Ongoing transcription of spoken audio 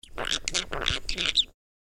What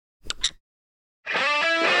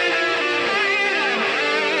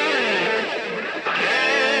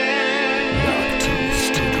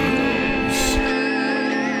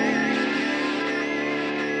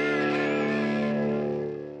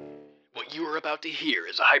you are about to hear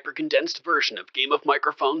is a hyper-condensed version of Game of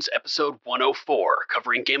Microphones Episode 104,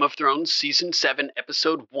 covering Game of Thrones Season 7,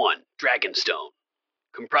 Episode 1, Dragonstone.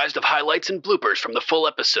 Comprised of highlights and bloopers from the full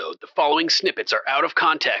episode, the following snippets are out of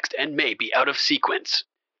context and may be out of sequence.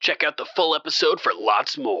 Check out the full episode for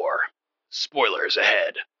lots more. Spoilers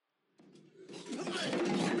ahead.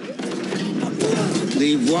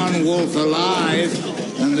 Leave one wolf alive,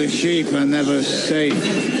 and the sheep are never safe.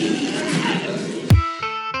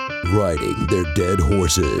 Riding their dead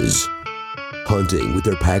horses. Hunting with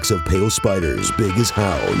their packs of pale spiders big as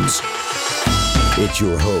hounds. It's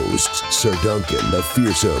your hosts, Sir Duncan the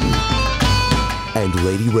Fearsome and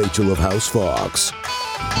Lady Rachel of House Fox.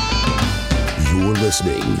 You're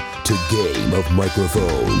listening to Game of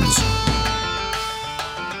Microphones.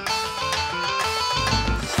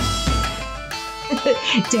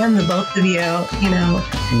 Damn the both of you,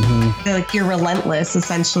 They're like, you're relentless,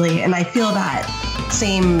 essentially. And I feel that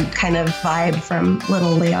same kind of vibe from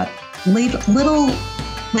little Leona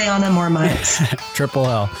Mormont. Triple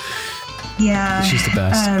L. Yeah. She's the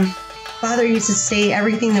best. Father used to say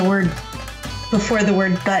everything before the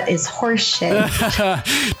word but is horseshit.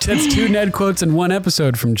 That's 2 Ned quotes in one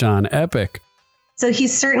episode from John. Epic. So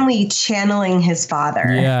he's certainly channeling his father.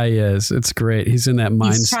 Yeah, he is. It's great. He's in that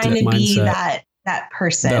mindset. He's trying to be that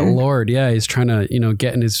person. That Lord. Yeah, he's trying to,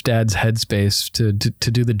 get in his dad's headspace to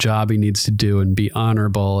do the job he needs to do and be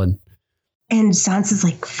honorable. And Sansa's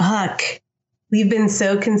like, fuck. We've been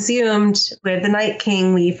so consumed with the Night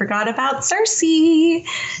King, we forgot about Cersei.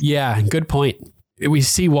 Yeah, good point. We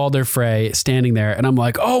see Walder Frey standing there, and I'm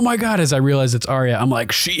like, oh my God, as I realize it's Arya, I'm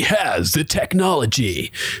like, she has the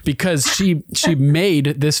technology because she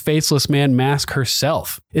made this faceless man mask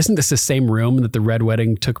herself. Isn't this the same room that the Red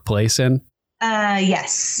Wedding took place in?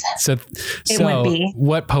 Yes. So it would be.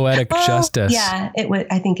 What poetic justice? Yeah, it would.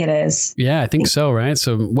 I think it is. Yeah, I think so. Right.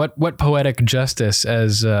 So what poetic justice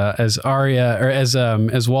as Arya or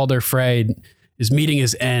as Walder Frey is meeting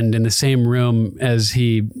his end in the same room as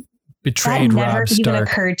he betrayed Robb Stark. That never even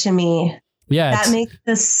occurred to me. Yeah, that makes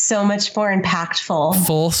this so much more impactful.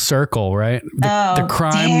 Full circle, right? The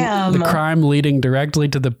crime leading directly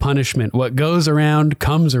to the punishment. What goes around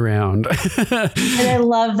comes around. And I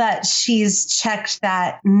love that she's checked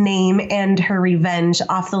that name and her revenge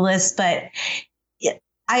off the list. But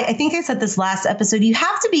I think I said this last episode. You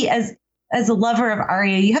have to be, as a lover of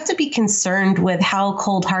Arya, you have to be concerned with how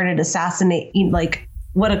cold-hearted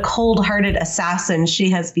what a cold-hearted assassin she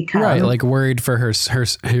has become. Right, like worried for her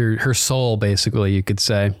soul, basically, you could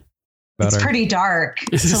say. It's pretty dark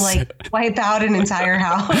to wipe out an entire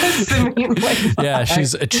house. Yeah,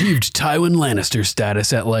 she's achieved Tywin Lannister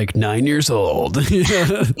status at 9 years old.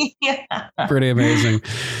 Yeah. Pretty amazing.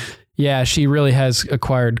 Yeah, she really has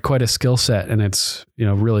acquired quite a skill set, and it's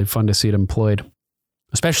really fun to see it employed,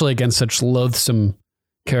 especially against such loathsome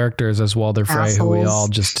characters as Walder Frey, who we all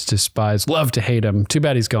just despise, love to hate him. Too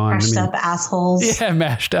bad he's gone. Mashed up assholes. Yeah,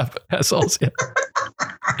 mashed up assholes. Yeah.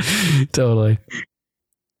 Totally.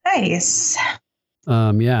 Nice.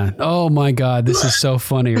 Yeah. Oh my God, this is so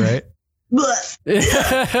funny, right?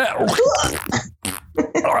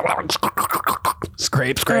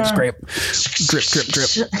 Scrape, scrape, scrape. Drip, drip,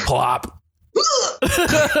 drip. Plop.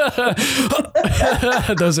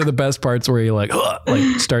 Those are the best parts where he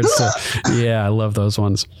starts to. Yeah, I love those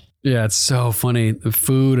ones. Yeah, it's so funny. The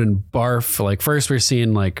food and barf. First we're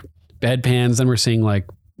seeing bedpans, then we're seeing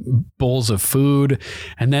bowls of food,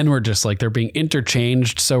 and then we're just they're being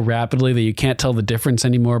interchanged so rapidly that you can't tell the difference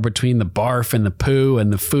anymore between the barf and the poo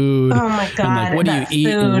and the food. Oh my God. And what do you eat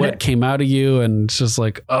and what came out of you? And it's just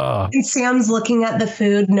And Sam's looking at the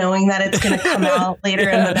food knowing that it's going to come out later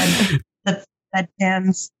in the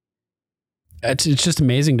bedpans. It's just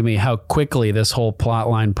amazing to me how quickly this whole plot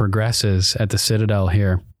line progresses at the Citadel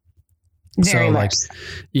here. Very much.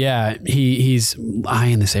 Yeah, he's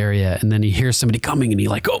eyeing this area, and then he hears somebody coming, and he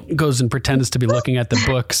goes and pretends to be looking at the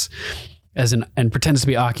books and pretends to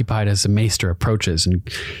be occupied as the maester approaches and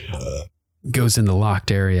goes in the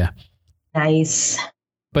locked area. Nice.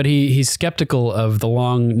 But he's skeptical of the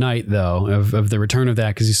long night, though, of the return of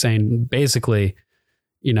that, because he's saying basically,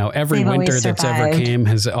 every winter that's ever came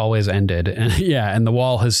has always ended. And and the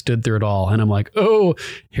wall has stood through it all. And I'm like, oh,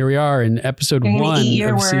 here we are in episode 1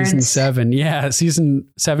 of season 7. Yeah, season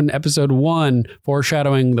 7, episode 1,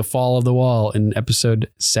 foreshadowing the fall of the wall in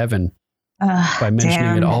episode 7 by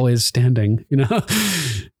mentioning it always standing,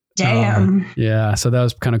 Damn. Yeah, so that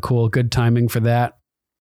was kind of cool. Good timing for that.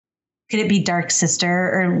 Could it be Dark Sister,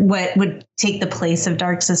 or what would take the place of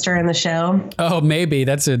Dark Sister in the show? Oh, maybe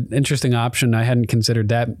that's an interesting option. I hadn't considered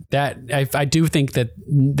that. I do think that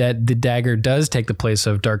the dagger does take the place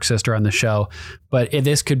of Dark Sister on the show, but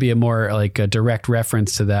this could be a more like a direct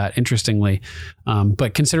reference to that. Interestingly,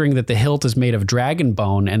 but considering that the hilt is made of dragon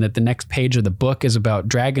bone and that the next page of the book is about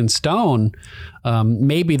dragon stone,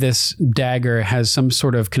 maybe this dagger has some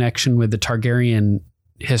sort of connection with the Targaryen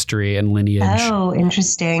history and lineage. Oh,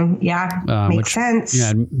 interesting. Yeah, makes sense.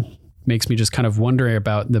 Yeah, it makes me just kind of wondering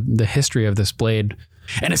about the history of this blade.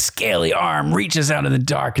 And a scaly arm reaches out in the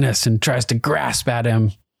darkness and tries to grasp at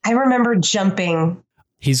him. I remember jumping.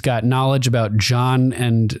 He's got knowledge about Jon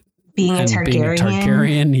and being a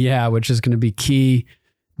Targaryen. Yeah, which is going to be key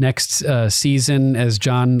next season as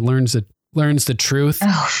Jon learns the truth.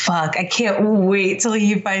 Oh, fuck. I can't wait till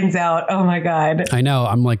he finds out. Oh, my God. I know.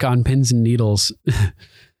 I'm like on pins and needles.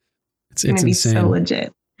 It's going to be insane. so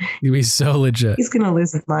legit. It's going to be so legit. He's going to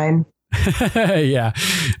lose his mind. Yeah.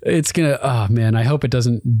 It's going to, oh, man. I hope it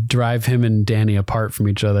doesn't drive him and Dany apart from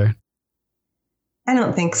each other. I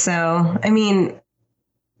don't think so. I mean,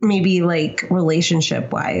 maybe like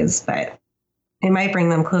relationship wise, but it might bring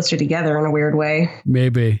them closer together in a weird way.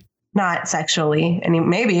 Maybe. Not sexually. I mean,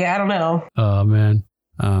 maybe. I don't know. Oh, man.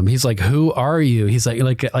 He's like, who are you? He's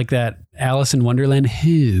like that Alice in Wonderland.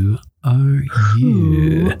 Who are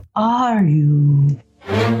you? Who are you?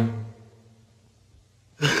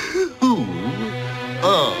 Who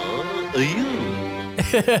are you?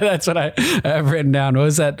 That's what I've written down. What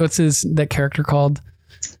was that? What's that character called?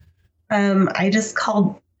 I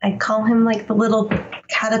call him like the little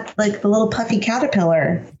puffy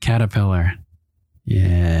caterpillar. Caterpillar.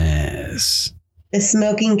 Yes. The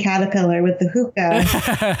smoking caterpillar with the hookah.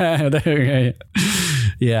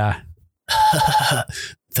 Yeah.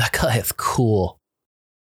 That guy is cool.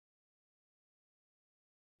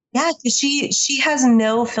 Yeah, because she has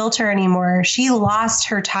no filter anymore. She lost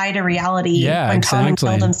her tie to reality when Tommen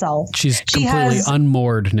killed himself. She's completely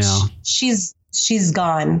unmoored now. She's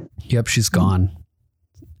gone. Yep, she's gone.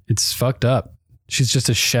 It's fucked up. She's just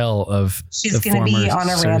a shell of. She's going to be on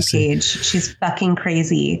a rampage. She's fucking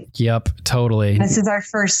crazy. Yep, totally. This is our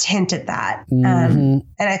first hint at that. And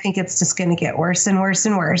I think it's just going to get worse and worse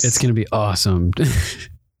and worse. It's going to be awesome.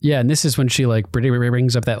 Yeah, and this is when she like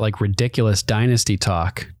brings up that like ridiculous dynasty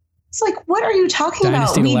talk. It's like, what are you talking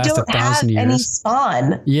about? We don't have any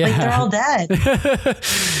spawn. Yeah. Like, they're all dead.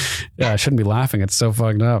 Yeah, I shouldn't be laughing. It's so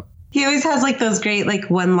fucked up. He always has like those great like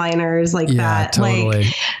one-liners like that. Totally.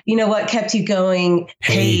 Like, you know what kept you going?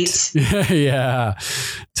 Hate. Yeah,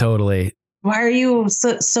 totally. Why are you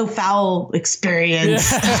so foul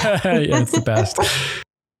experienced? Yeah, it's the best.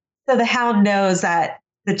 So the Hound knows that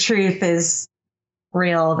the truth is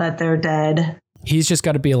real, that they're dead. He's just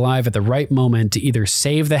got to be alive at the right moment to either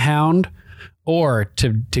save the Hound or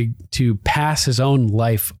to pass his own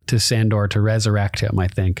life to Sandor to resurrect him, I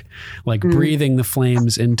think. Like breathing the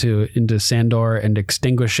flames into Sandor and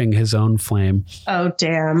extinguishing his own flame. Oh,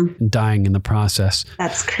 damn. And dying in the process.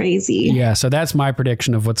 That's crazy. Yeah, so that's my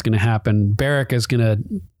prediction of what's going to happen. Beric is going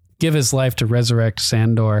to give his life to resurrect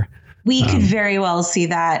Sandor. We could very well see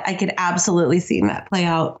that. I could absolutely see that play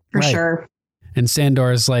out for sure. And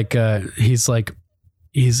Sandor is like, he's like,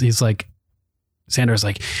 Sandor's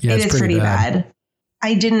like, yeah, it's pretty bad.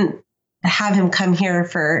 I didn't have him come here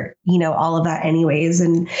for, all of that anyways.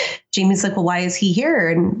 And Jaime's like, well, why is he here?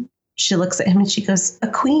 And she looks at him and she goes, a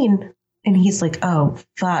queen. And he's like, oh,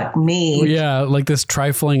 fuck me. Yeah, like this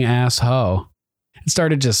trifling ass hoe. It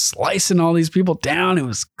started just slicing all these people down. It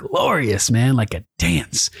was glorious, man, like a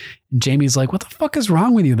dance. And Jaime's like, what the fuck is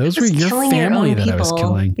wrong with you? Those were your family that I was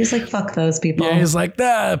killing. He's like, fuck those people. Yeah, he's like,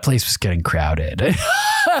 the place was getting crowded.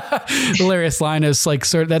 Hilarious line is like,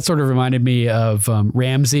 that sort of reminded me of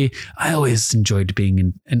Ramsay. I always enjoyed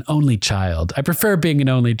being an only child. I prefer being an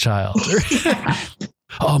only child.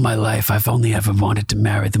 All my life, I've only ever wanted to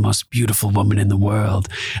marry the most beautiful woman in the world.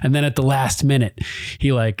 And then at the last minute,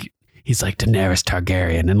 he's like Daenerys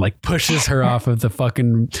Targaryen and like pushes her off of the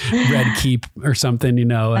fucking Red Keep or something,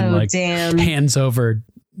 and hands over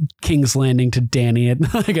King's Landing to Dany. And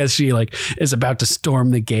I guess she like is about to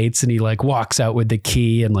storm the gates and he like walks out with the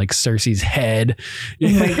key and like Cersei's head.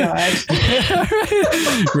 Oh my God.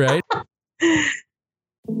 Right.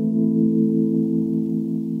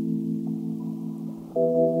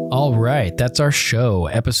 All right. That's our show,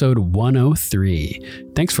 episode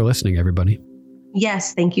 103. Thanks for listening, everybody.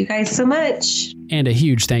 Yes, thank you guys so much. And a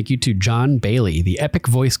huge thank you to John Bailey, the epic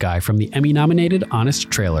voice guy from the Emmy-nominated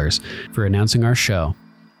Honest Trailers, for announcing our show.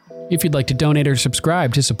 If you'd like to donate or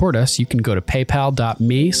subscribe to support us, you can go to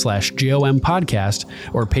paypal.me/GOMpodcast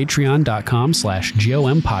or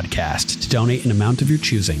patreon.com/GOMpodcast to donate an amount of your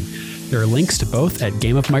choosing. There are links to both at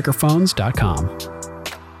gameofmicrophones.com.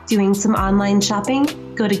 Doing some online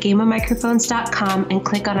shopping? Go to gameofmicrophones.com and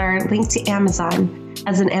click on our link to Amazon.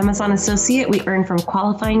 As an Amazon associate, we earn from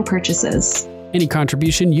qualifying purchases. Any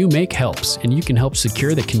contribution you make helps, and you can help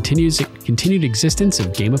secure the continued existence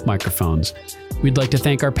of Game of Microphones. We'd like to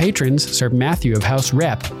thank our patrons, Sir Matthew of House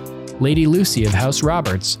Rep, Lady Lucy of House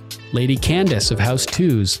Roberts, Lady Candace of House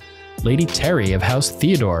Twos, Lady Terry of House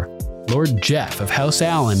Theodore, Lord Jeff of House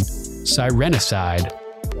Allen, Sirenicide,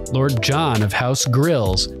 Lord John of House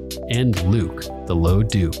Grills, and Luke, the Low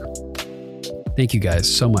Duke. Thank you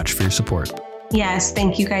guys so much for your support. Yes,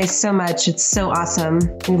 thank you guys so much. It's so awesome.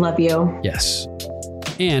 We love you. Yes.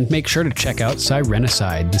 And make sure to check out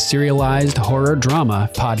Sirenicide, the serialized horror drama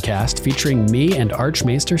podcast featuring me and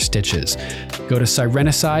Archmaester Stitches. Go to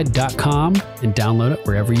sirenicide.com and download it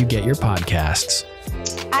wherever you get your podcasts.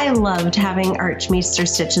 I loved having Archmaester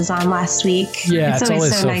Stitches on last week. Yeah, it's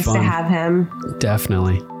always so nice fun to have him.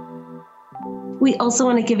 Definitely. We also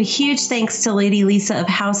want to give a huge thanks to Lady Lisa of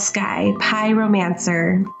House Sky,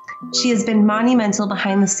 Pyromancer. She has been monumental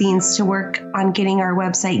behind the scenes to work on getting our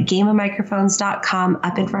website, gameofmicrophones.com,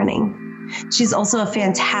 up and running. She's also a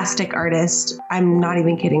fantastic artist. I'm not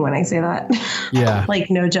even kidding when I say that. Yeah.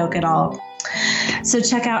 Like, no joke at all. So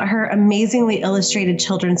check out her amazingly illustrated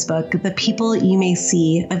children's book, The People You May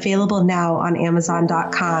See, available now on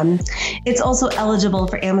Amazon.com. It's also eligible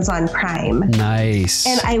for Amazon Prime. Nice.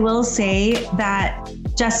 And I will say that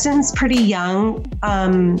Justin's pretty young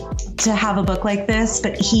to have a book like this,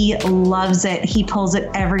 but he loves it. He pulls it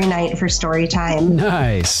every night for story time.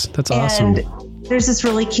 Nice. That's awesome. And there's this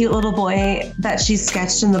really cute little boy that she's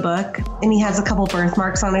sketched in the book, and he has a couple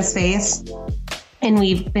birthmarks on his face. And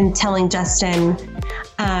we've been telling Justin,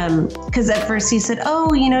 because at first he said,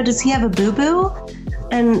 oh, does he have a boo-boo?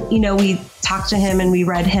 And, we talked to him and we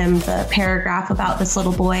read him the paragraph about this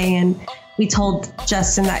little boy. And we told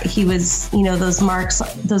Justin that he was,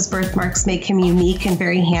 those birthmarks make him unique and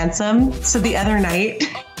very handsome. So the other night,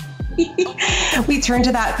 we turned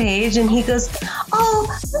to that page and he goes, oh,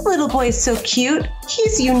 the little boy is so cute.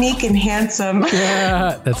 He's unique and handsome.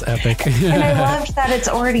 Yeah, that's epic. And I loved that it's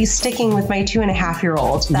already sticking with my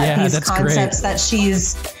 2.5-year-old. That these concepts that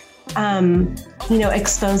she's,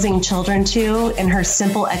 exposing children to in her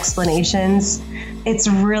simple explanations. It's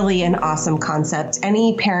really an awesome concept.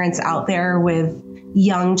 Any parents out there with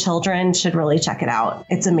young children should really check it out.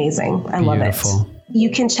 It's amazing. I love it. You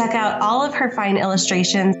can check out all of her fine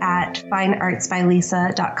illustrations at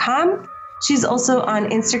fineartsbylisa.com. She's also on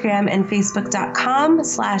Instagram and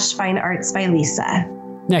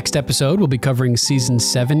Facebook.com/fineartsbylisa. Next episode, we'll be covering Season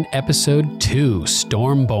 7, Episode 2,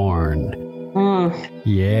 Stormborn.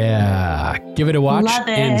 Yeah. Give it a watch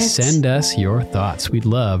and send us your thoughts. We'd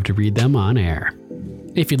love to read them on air.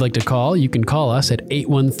 If you'd like to call, you can call us at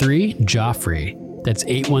 813-JOFFREY. That's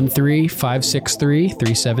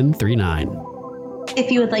 813-563-3739.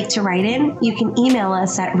 If you would like to write in, you can email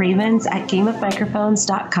us at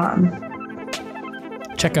ravens@gameofmicrophones.com.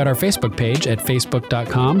 Check out our Facebook page at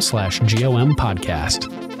facebook.com/GOMpodcast.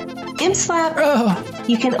 Imslap! Oh.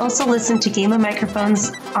 You can also listen to Game of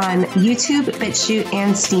Microphones on YouTube, BitChute,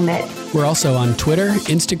 and Steemit. We're also on Twitter,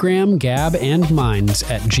 Instagram, Gab, and Minds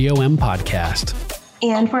at GOMpodcast.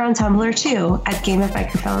 And we're on Tumblr too at Game of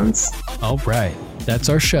Microphones. All right. That's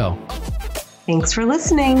our show. Thanks for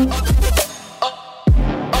listening.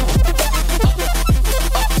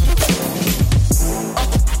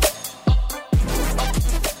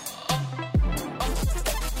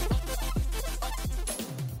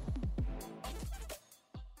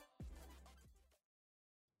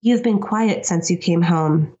 You've been quiet since you came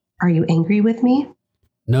home. Are you angry with me?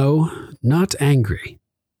 No, not angry.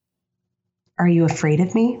 Are you afraid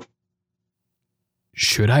of me?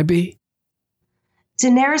 Should I be?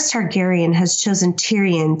 Daenerys Targaryen has chosen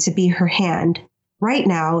Tyrion to be her hand. Right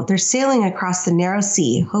now, they're sailing across the narrow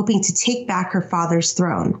sea, hoping to take back her father's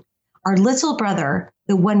throne. Our little brother,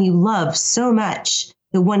 the one you love so much,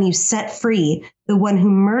 the one you set free, the one who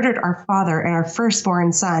murdered our father and our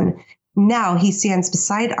firstborn son, now he stands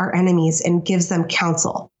beside our enemies and gives them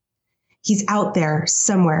counsel. He's out there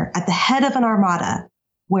somewhere at the head of an armada.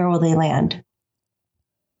 Where will they land?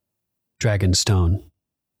 Dragonstone.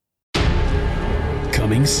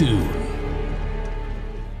 Coming soon.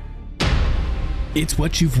 It's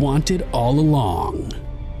what you've wanted all along.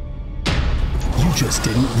 You just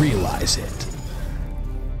didn't realize it.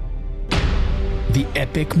 The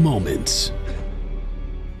epic moments.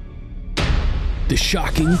 The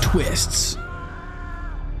shocking twists.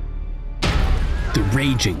 The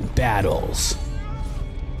raging battles.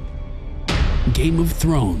 Game of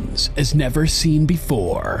Thrones as never seen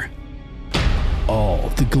before. All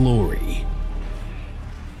the glory.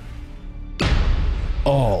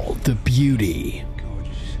 All the beauty.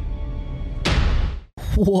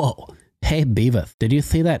 Whoa. Hey, Beavis, did you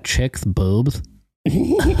see that chick's boobs?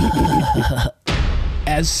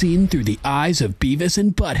 As seen through the eyes of Beavis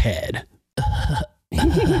and Butthead.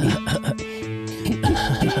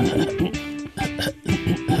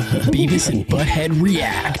 Beavis and Butthead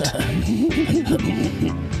react.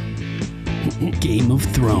 Game of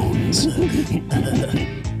Thrones.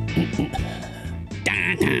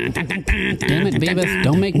 Damn it, Beavis,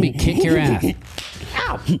 don't make me kick your ass.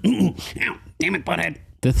 Ow! Ow! Damn it, Butthead.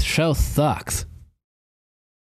 This show sucks.